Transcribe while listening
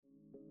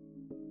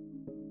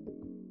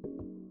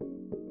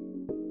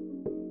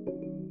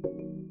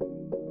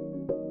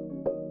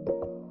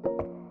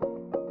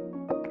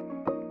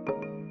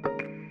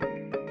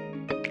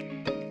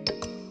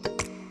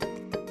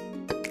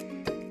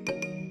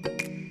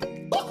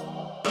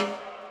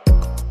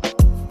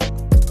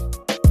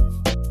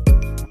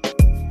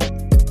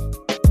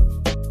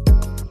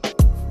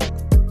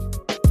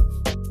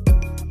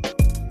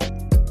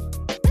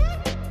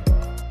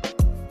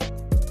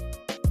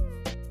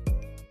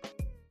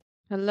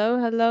Hello,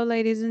 hello,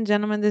 ladies and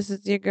gentlemen. This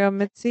is your girl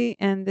Mitzi,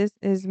 and this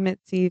is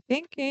Mitzi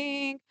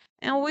Thinking.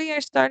 And we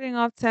are starting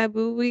off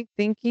Taboo Week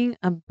thinking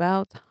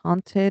about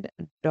haunted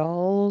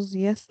dolls.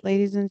 Yes,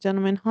 ladies and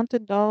gentlemen,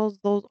 haunted dolls,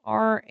 those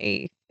are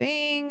a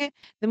thing.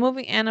 The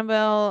movie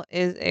Annabelle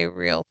is a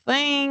real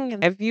thing.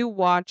 If you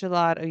watch a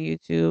lot of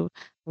YouTube,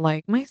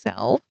 like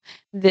myself,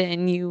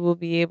 then you will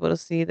be able to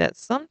see that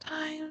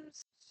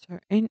sometimes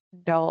certain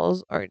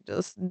dolls are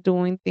just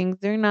doing things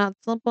they're not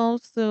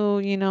supposed to.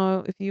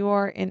 If you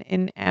are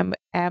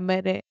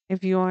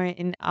if you are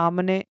an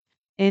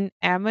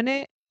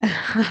inanimate,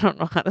 I don't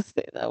know how to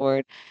say that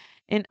word,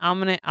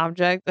 inanimate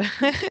object.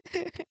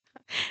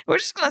 We're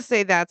just gonna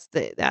say that's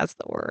the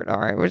word.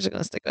 All right, we're just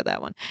gonna stick with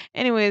that one.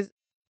 Anyways,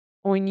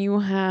 when you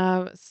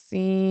have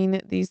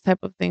seen these type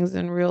of things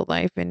in real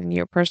life and in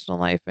your personal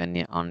life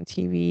and on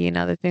TV and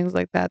other things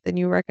like that, then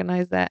you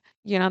recognize that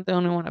you're not the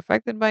only one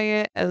affected by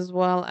it, as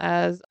well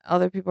as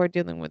other people are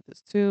dealing with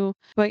this too.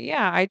 But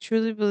yeah, I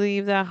truly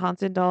believe that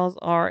haunted dolls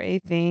are a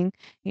thing.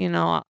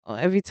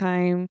 Every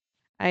time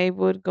I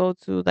would go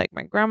to like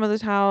my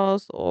grandmother's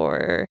house,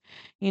 or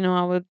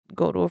I would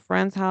go to a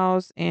friend's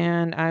house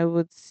and I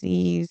would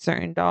see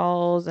certain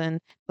dolls,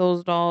 and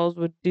those dolls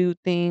would do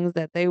things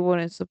that they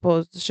wouldn't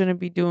shouldn't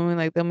be doing.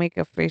 Like they'll make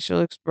a facial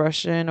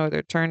expression, or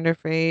they'll turn their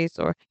face,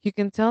 or you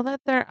can tell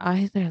that their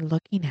eyes are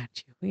looking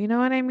at you. You know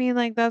what I mean?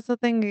 Like that's the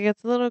thing. It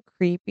gets a little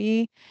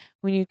creepy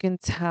when you can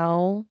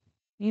tell,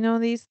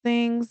 these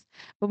things.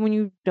 But when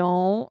you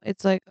don't,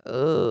 it's like,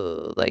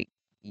 like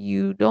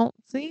you don't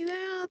see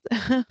that.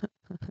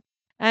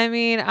 I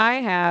mean, I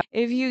have.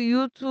 If you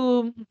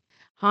YouTube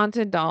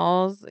haunted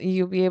dolls,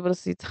 you'll be able to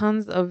see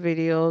tons of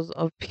videos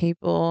of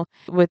people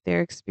with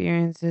their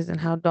experiences and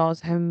how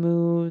dolls have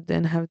moved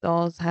and how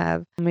dolls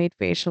have made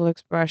facial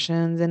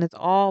expressions, and it's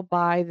all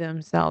by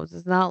themselves.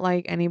 It's not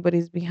like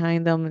anybody's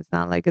behind them. It's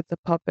not like it's a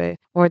puppet,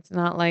 or it's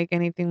not like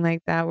anything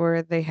like that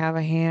where they have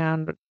a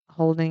hand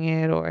holding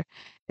it, or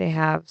they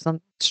have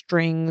some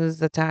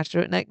strings attached to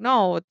it. Like,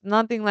 no, it's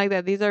nothing like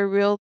that. These are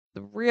real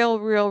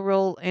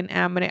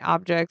inanimate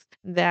objects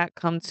that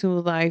come to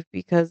life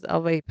because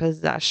of a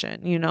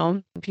possession.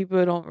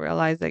 People don't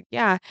realize, like,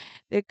 yeah,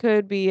 it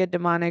could be a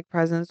demonic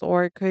presence,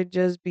 or it could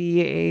just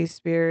be a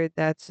spirit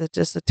that's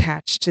just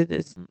attached to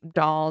this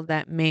doll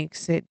that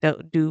makes it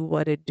do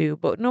what it do.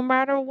 But no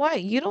matter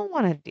what, you don't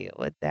want to deal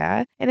with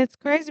that. And it's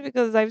crazy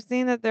because I've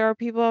seen that there are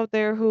people out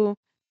there who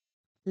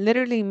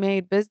literally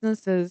made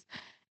businesses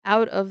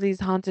out of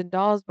these haunted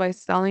dolls by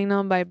selling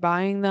them, by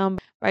buying them,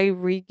 by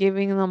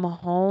re-giving them a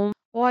home.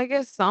 Well, I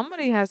guess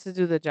somebody has to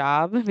do the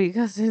job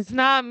because it's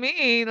not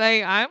me.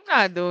 Like, I'm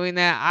not doing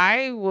that.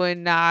 I would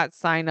not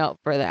sign up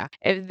for that.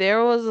 If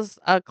there was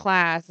a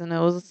class and it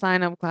was a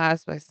sign up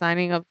class by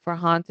signing up for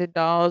haunted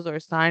dolls or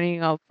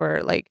signing up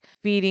for like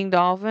feeding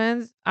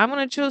dolphins, I'm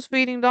going to choose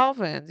feeding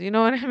dolphins. You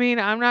know what I mean?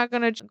 I'm not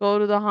going to go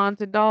to the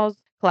haunted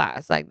dolls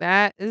class. Like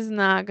that is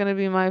not gonna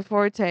be my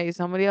forte.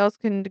 Somebody else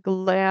can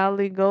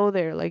gladly go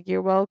there. Like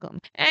you're welcome.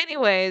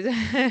 Anyways,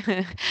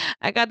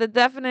 I got the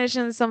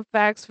definition, some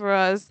facts for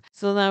us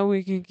so that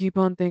we can keep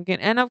on thinking.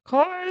 And of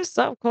course,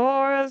 I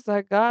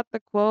got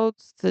the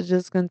quotes to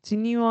just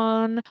continue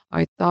on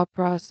our thought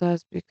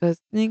process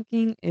because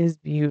thinking is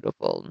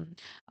beautiful.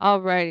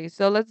 Alrighty,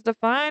 so let's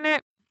define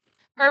it.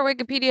 Per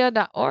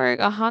Wikipedia.org,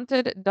 a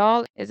haunted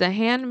doll is a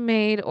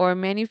handmade or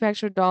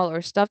manufactured doll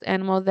or stuffed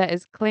animal that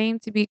is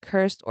claimed to be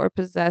cursed or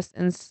possessed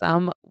in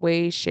some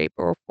way, shape,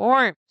 or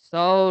form.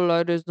 So,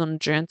 ladies and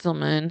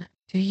gentlemen,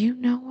 do you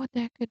know what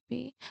that could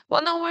be?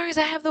 Well, no worries.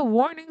 I have the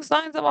warning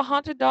signs of a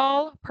haunted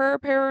doll per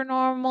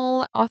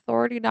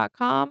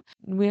paranormalauthority.com.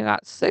 We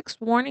got 6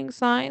 warning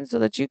signs so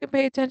that you can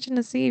pay attention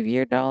to see if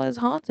your doll is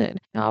haunted.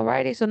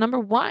 Alrighty, so number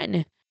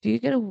one. Do you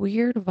get a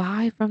weird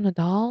vibe from the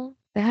doll?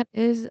 That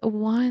is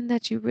one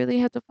that you really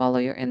have to follow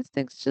your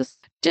instincts.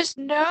 Just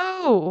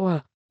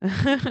know.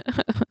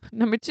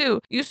 Number two,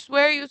 you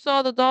swear you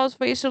saw the doll's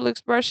facial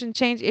expression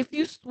change. If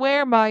you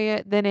swear by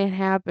it, then it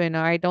happened.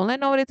 All right. Don't let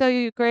nobody tell you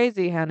you're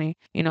crazy, honey.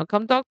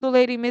 Come talk to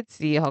Lady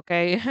Mitzi,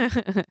 okay?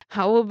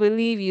 I will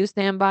believe you,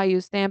 stand by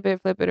you, stamp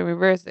it, flip it, and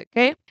reverse it,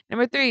 okay?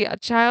 Number three, a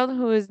child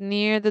who is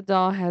near the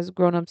doll has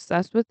grown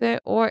obsessed with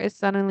it or is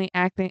suddenly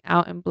acting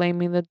out and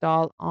blaming the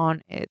doll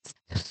on it.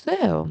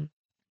 So,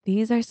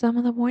 these are some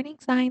of the warning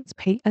signs.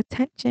 Pay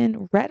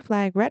attention. Red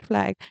flag, red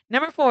flag.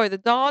 Number four, the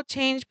doll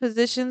changed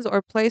positions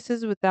or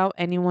places without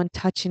anyone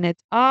touching it.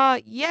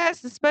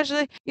 Yes,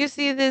 especially you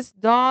see this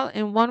doll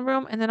in one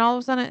room and then all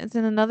of a sudden it's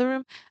in another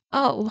room.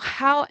 Oh,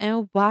 how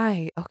and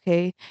why?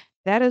 Okay,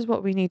 that is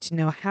what we need to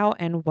know. How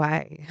and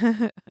why.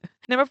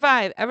 Number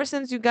five, ever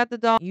since you got the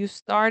doll, you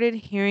started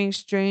hearing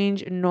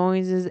strange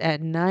noises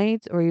at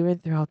night or even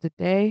throughout the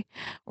day,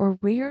 or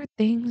weird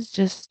things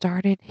just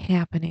started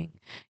happening.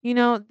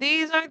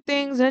 These are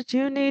things that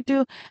you need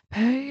to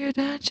pay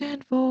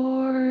attention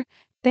for.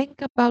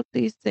 Think about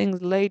these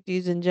things,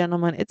 ladies and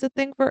gentlemen. It's a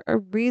thing for a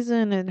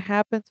reason. It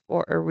happens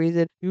for a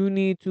reason. You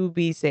need to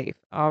be safe.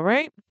 All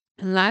right.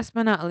 And last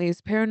but not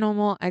least,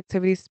 paranormal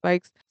activity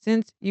spikes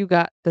since you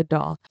got the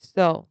doll.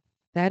 So,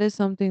 that is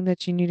something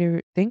that you need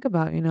to think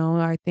about.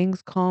 Are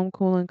things calm,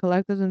 cool, and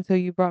collected until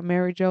you brought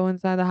Mary Joe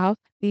inside the house?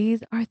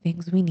 These are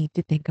things we need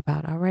to think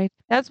about, all right?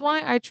 That's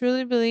why I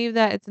truly believe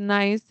that it's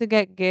nice to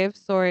get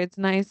gifts or it's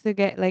nice to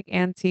get like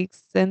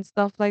antiques and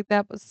stuff like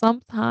that, but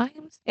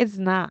sometimes it's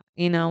not.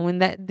 When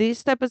that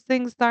these type of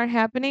things start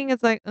happening,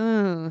 it's like,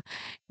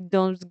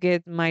 don't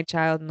get my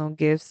child no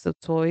gifts of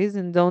toys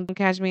and don't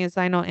catch me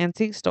inside no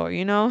antique store.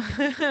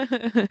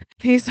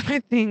 These are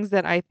things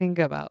that I think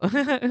about.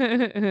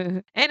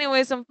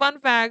 Anyway, some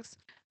fun facts.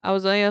 I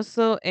was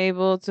also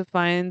able to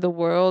find the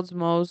world's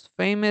most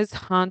famous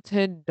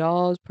haunted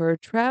dolls per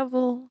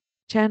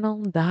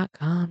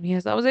travelchannel.com.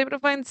 Yes, I was able to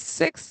find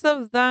 6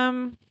 of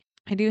them.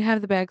 I do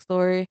have the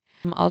backstory.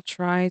 I'll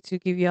try to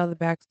give you all the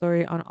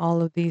backstory on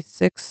all of these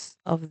 6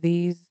 of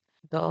these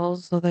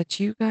dolls so that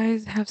you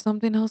guys have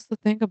something else to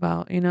think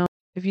about.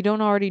 If you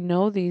don't already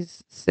know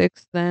these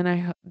 6, then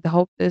I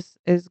hope this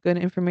is good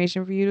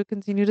information for you to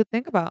continue to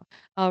think about.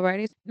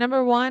 Alrighty.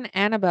 Number 1,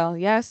 Annabelle.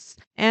 Yes,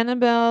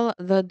 Annabelle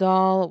the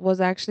doll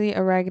was actually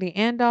a Raggedy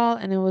Ann doll,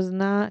 and it was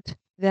not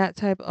that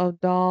type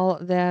of doll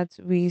that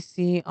we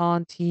see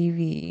on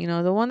TV.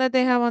 The one that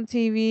they have on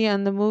TV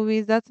and the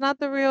movies, that's not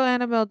the real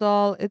Annabelle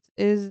doll. It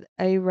is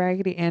a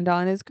Raggedy Ann doll.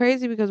 And it's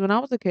crazy because when I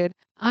was a kid,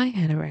 I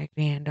had a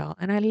Raggedy Ann doll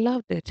and I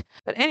loved it.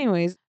 But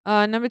anyways,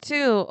 number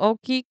 2,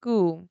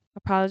 Okiku.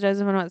 Apologize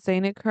if I'm not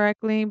saying it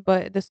correctly,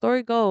 but the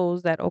story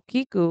goes that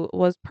Okiku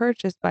was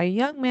purchased by a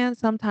young man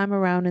sometime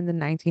around in the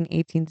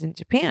 1918s in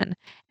Japan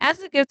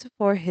as a gift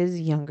for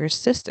his younger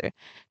sister.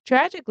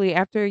 Tragically,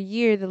 after a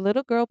year, the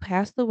little girl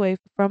passed away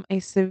from a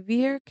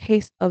severe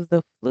case of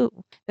the flu.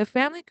 The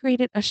family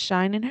created a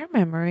shrine in her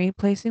memory,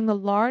 placing the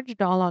large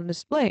doll on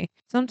display.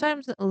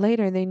 Sometimes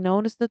later, they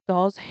noticed the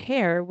doll's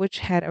hair, which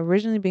had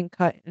originally been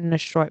cut in a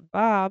short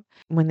bob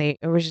when they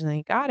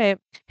originally got it,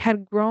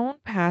 had grown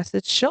past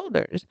its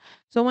shoulders.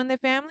 So when the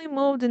family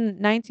moved in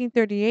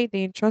 1938,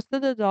 they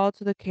entrusted the doll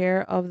to the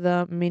care of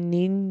the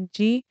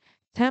Meninji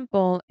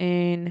Temple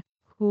in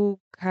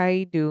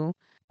Hokkaido.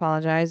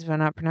 Apologize if I'm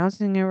not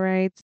pronouncing it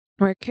right.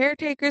 Where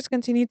caretakers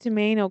continue to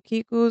maintain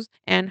Okiku's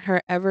and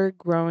her ever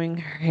growing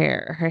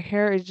hair. Her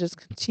hair is just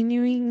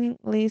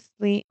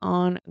continuously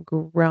on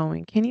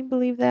growing. Can you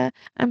believe that?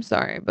 I'm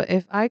sorry, but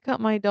if I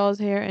cut my doll's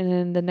hair and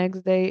then the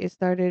next day it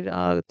started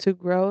to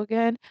grow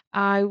again,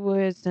 I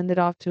would send it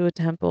off to a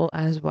temple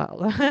as well.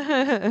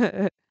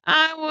 I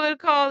would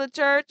call the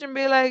church and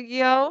be like,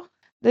 yo,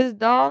 this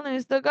doll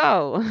needs to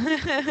go.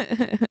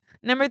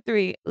 Number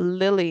 3,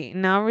 Lily,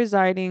 now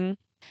residing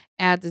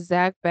at the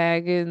Zach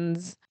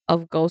Baggins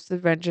of Ghost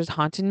Adventures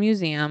Haunted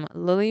Museum.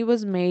 Lily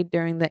was made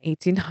during the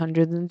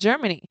 1800s in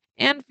Germany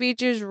and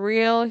features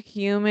real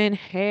human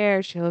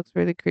hair. She looks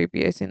really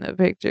creepy. I seen the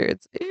picture.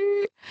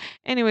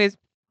 Anyways,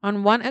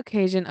 on one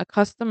occasion, a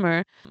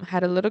customer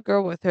had a little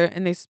girl with her,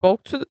 and they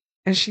spoke to.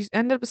 And she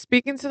ended up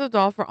speaking to the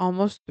doll for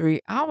almost 3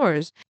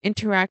 hours,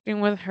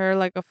 interacting with her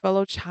like a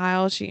fellow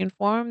child. She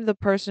informed the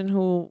person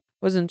who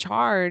was in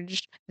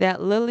charge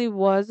that Lily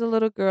was a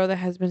little girl that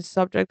has been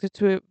subjected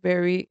to a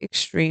very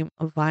extreme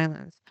of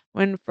violence.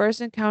 When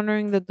first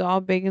encountering the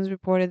doll, Bagans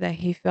reported that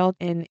he felt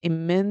an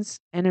immense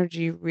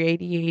energy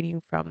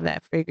radiating from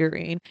that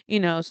figurine.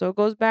 So it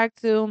goes back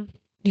to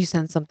you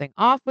send something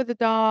off with the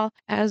doll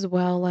as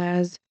well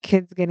as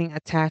kids getting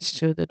attached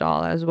to the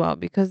doll as well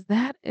because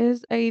that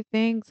is a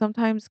thing.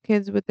 Sometimes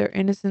kids with their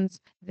innocence,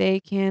 they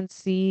can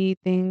see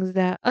things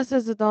that us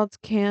as adults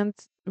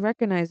can't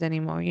recognize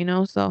anymore.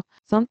 So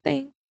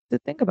something to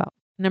think about.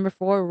 Number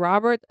 4,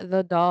 Robert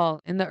the doll.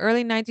 In the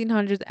early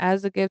 1900s,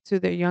 as a gift to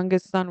their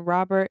youngest son,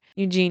 Robert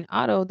Eugene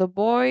Otto, the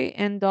boy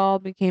and doll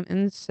became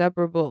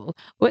inseparable,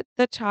 with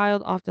the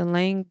child often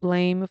laying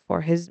blame for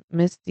his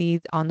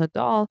misdeeds on the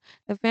doll.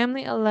 The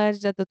family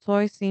alleged that the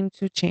toy seemed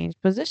to change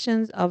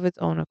positions of its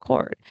own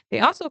accord. They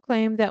also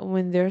claimed that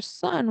when their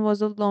son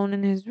was alone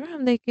in his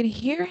room, they could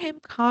hear him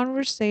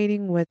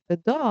conversating with the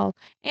doll,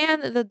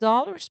 and the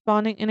doll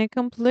responding in a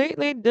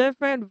completely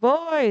different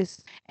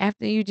voice.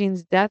 After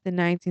Eugene's death in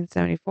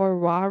 1974,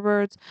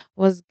 Roberts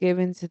was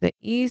given to the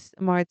East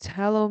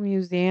Martello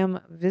Museum.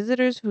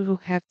 Visitors who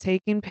have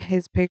taken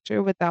his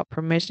picture without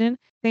permission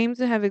claim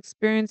to have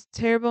experienced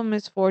terrible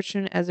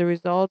misfortune as a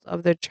result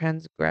of their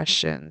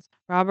transgressions.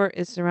 Robert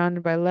is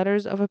surrounded by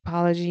letters of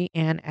apology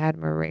and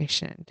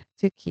admiration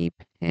to keep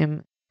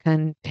him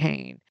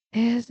contained.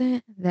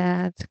 Isn't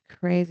that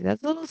crazy?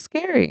 That's a little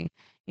scary.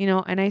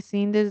 And I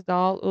seen this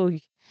doll. Ooh,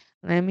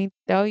 let me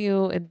tell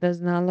you, it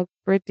does not look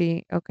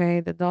pretty.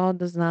 Okay, the doll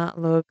does not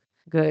look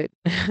good.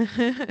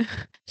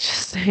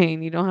 Just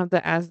saying, you don't have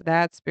to ask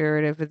that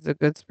spirit if it's a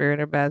good spirit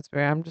or bad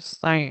spirit. I'm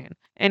just saying.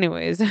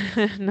 Anyways,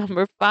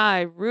 number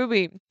 5,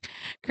 Ruby.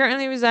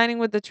 Currently residing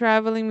with the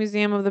Traveling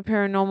Museum of the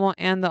Paranormal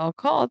and the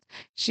Occult,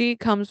 she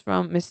comes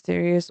from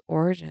mysterious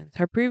origins.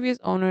 Her previous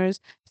owners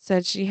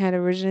said she had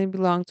originally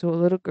belonged to a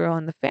little girl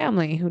in the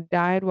family who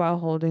died while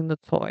holding the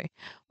toy.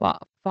 While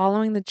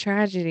following the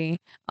tragedy,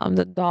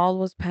 the doll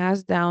was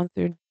passed down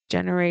through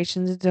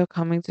generations until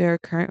coming to her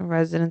current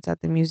residence at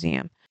the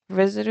museum.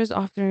 Visitors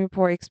often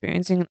report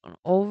experiencing an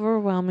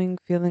overwhelming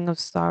feeling of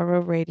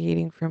sorrow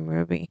radiating from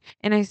Ruby.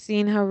 And I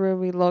seen how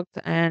Ruby looked,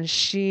 and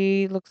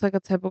she looks like a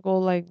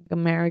typical like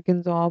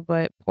American doll,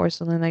 but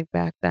porcelain like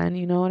back then.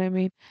 You know what I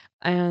mean?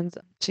 And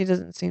she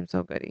doesn't seem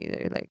so good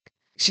either. Like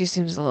she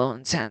seems a little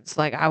intense.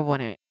 Like I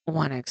wouldn't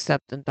want to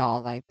accept a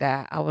doll like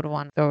that. I would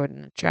want to throw it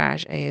in the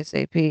trash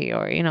ASAP,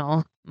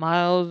 or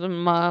miles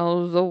and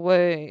miles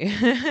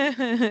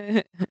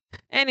away.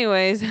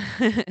 Anyways,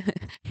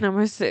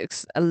 number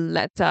six,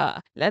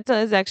 Letta. Letta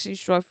is actually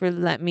short for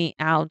Let Me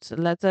Out.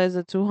 Letta is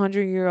a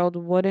 200-year-old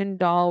wooden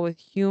doll with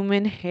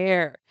human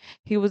hair.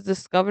 He was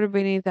discovered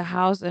beneath a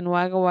house in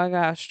Wagga Wagga,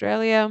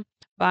 Australia,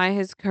 by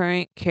his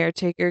current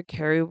caretaker,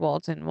 Kerry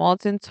Walton.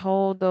 Walton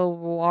told the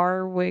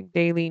Warwick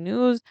Daily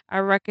News, I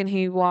reckon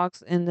he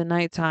walks in the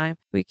nighttime.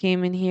 We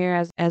came in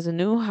here as a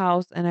new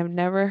house, and I've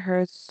never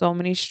heard so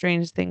many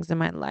strange things in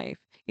my life.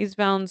 He's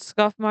found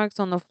scuff marks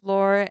on the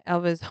floor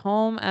of his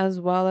home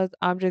as well as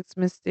objects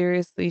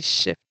mysteriously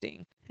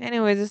shifting.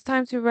 Anyways, it's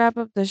time to wrap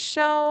up the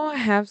show.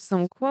 Have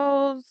some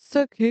quotes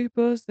to keep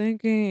us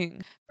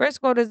thinking.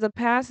 First quote is: The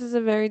past is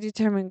a very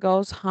determined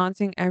ghost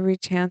haunting every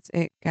chance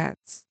it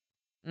gets.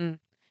 Mm.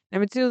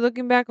 Number two,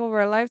 looking back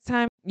over a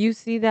lifetime, you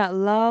see that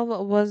love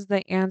was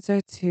the answer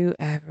to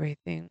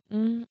everything.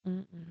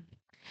 Mm-mm-mm.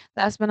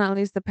 Last but not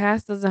least, the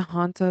past doesn't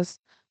haunt us.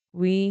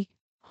 We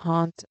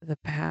haunt the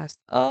past.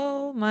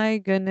 Oh my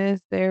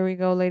goodness. There we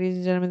go, ladies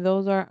and gentlemen.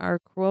 Those are our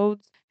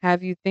quotes.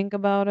 Have you think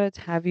about it?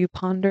 Have you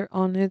ponder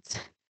on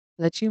it?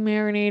 Let you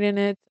marinate in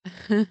it.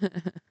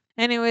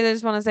 Anyways, I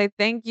just want to say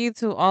thank you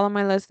to all of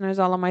my listeners,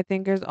 all of my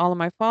thinkers, all of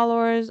my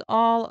followers,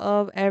 all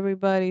of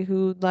everybody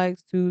who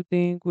likes to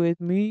think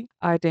with me.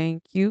 I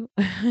thank you.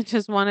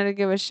 Just wanted to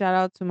give a shout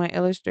out to my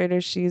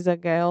illustrator. She's a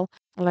gal.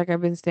 Like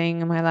I've been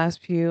saying in my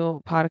last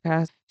few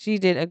podcasts, she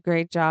did a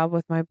great job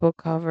with my book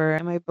cover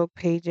and my book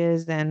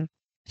pages, and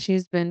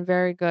she's been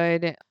very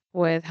good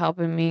with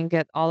helping me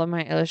get all of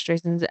my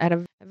illustrations at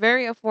a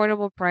very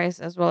affordable price,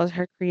 as well as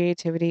her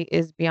creativity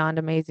is beyond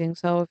amazing.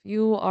 So if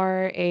you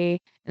are a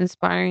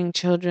inspiring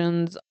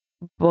children's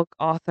book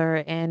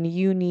author and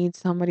you need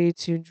somebody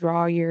to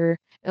draw your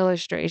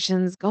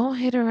illustrations, go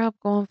hit her up.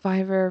 Go on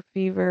Fiverr,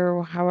 Fever,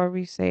 or however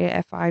you say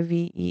it,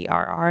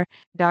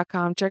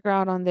 Fiverr.com. Check her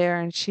out on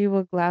there, and she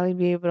will gladly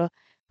be able to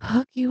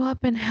hook you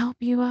up and help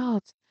you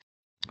out.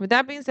 With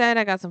that being said,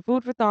 I got some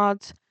food for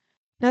thought.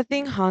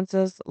 Nothing haunts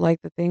us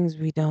like the things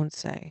we don't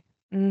say.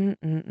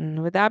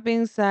 Mm-mm-mm. With that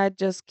being said,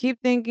 just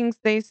keep thinking,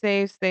 stay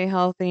safe, stay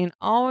healthy, and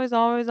always,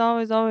 always,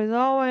 always, always,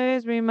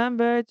 always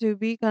remember to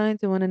be kind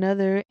to one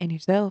another and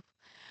yourself.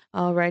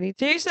 Alrighty.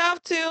 To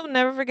yourself too.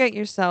 Never forget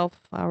yourself.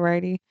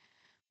 Alrighty.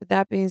 With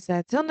that being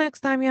said, till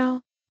next time,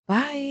 y'all.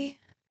 Bye.